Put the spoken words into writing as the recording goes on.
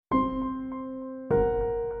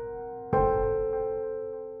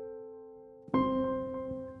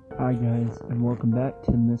Hi guys, and welcome back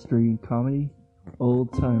to the Mystery Comedy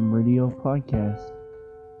Old Time Radio Podcast.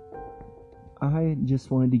 I just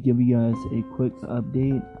wanted to give you guys a quick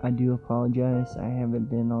update. I do apologize, I haven't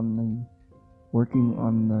been working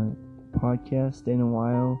on the podcast in a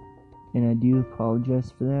while, and I do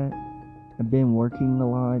apologize for that. I've been working a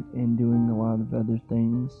lot and doing a lot of other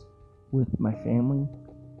things with my family,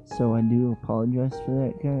 so I do apologize for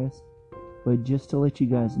that, guys. But just to let you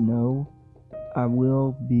guys know, I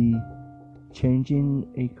will be changing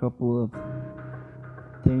a couple of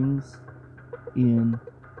things in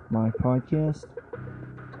my podcast.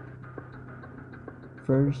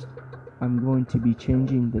 First, I'm going to be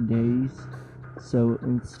changing the days, so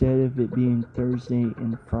instead of it being Thursday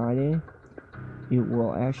and Friday, it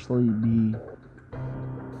will actually be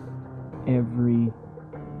every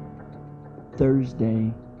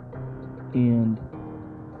Thursday and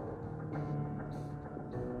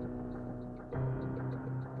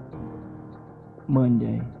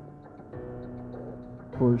Monday,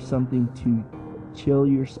 for something to chill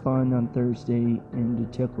your spine on Thursday and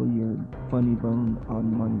to tickle your funny bone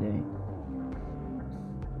on Monday.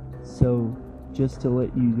 So, just to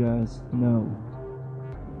let you guys know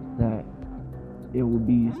that it will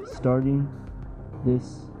be starting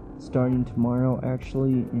tomorrow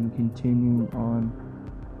actually, and continuing on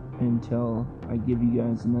until I give you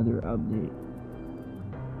guys another update.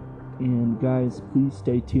 And guys, please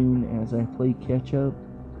stay tuned as I play catch up,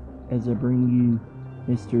 as I bring you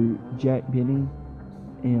Mr. Jack Benny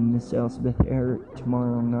and Miss Elspeth Eric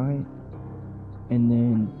tomorrow night. And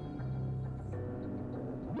then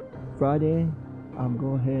Friday, I'll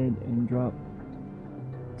go ahead and drop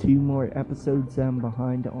 2 more episodes I'm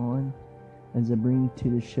behind on, as I bring to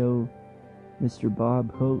the show Mr.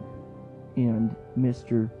 Bob Hope and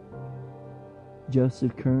Mr.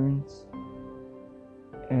 Joseph Kearns,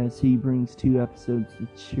 as he brings 2 episodes to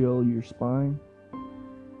chill your spine.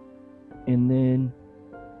 And then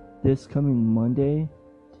this coming Monday,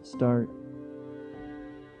 to start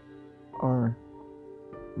our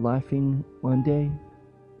Laughing Monday,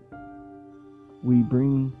 we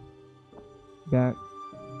bring back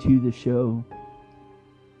to the show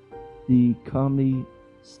the comedy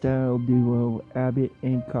style duo Abbott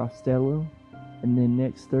and Costello. And then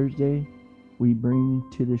next Thursday, we bring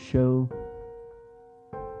to the show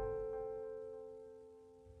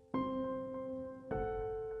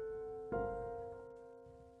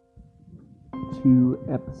two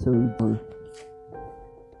episodes for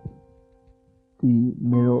the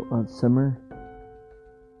middle of summer,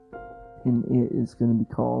 and it is going to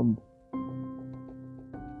be called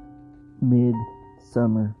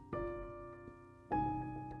Midsummer.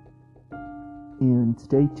 And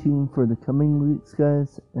stay tuned for the coming weeks,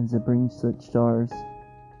 guys, as I bring such stars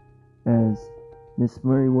as Miss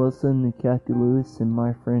Murray Wilson and Kathy Lewis and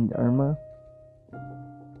my friend Irma.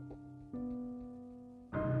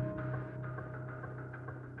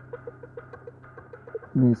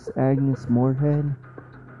 Miss Agnes Moorhead,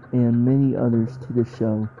 and many others to the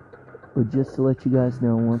show. But just to let you guys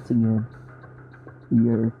know, once again, we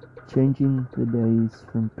are changing the days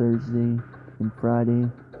from Thursday and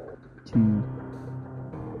Friday to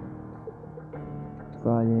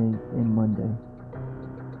Friday and Monday.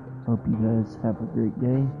 Hope you guys have a great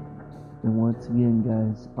day. And once again,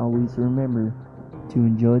 guys, always remember to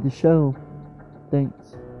enjoy the show.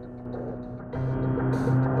 Thanks.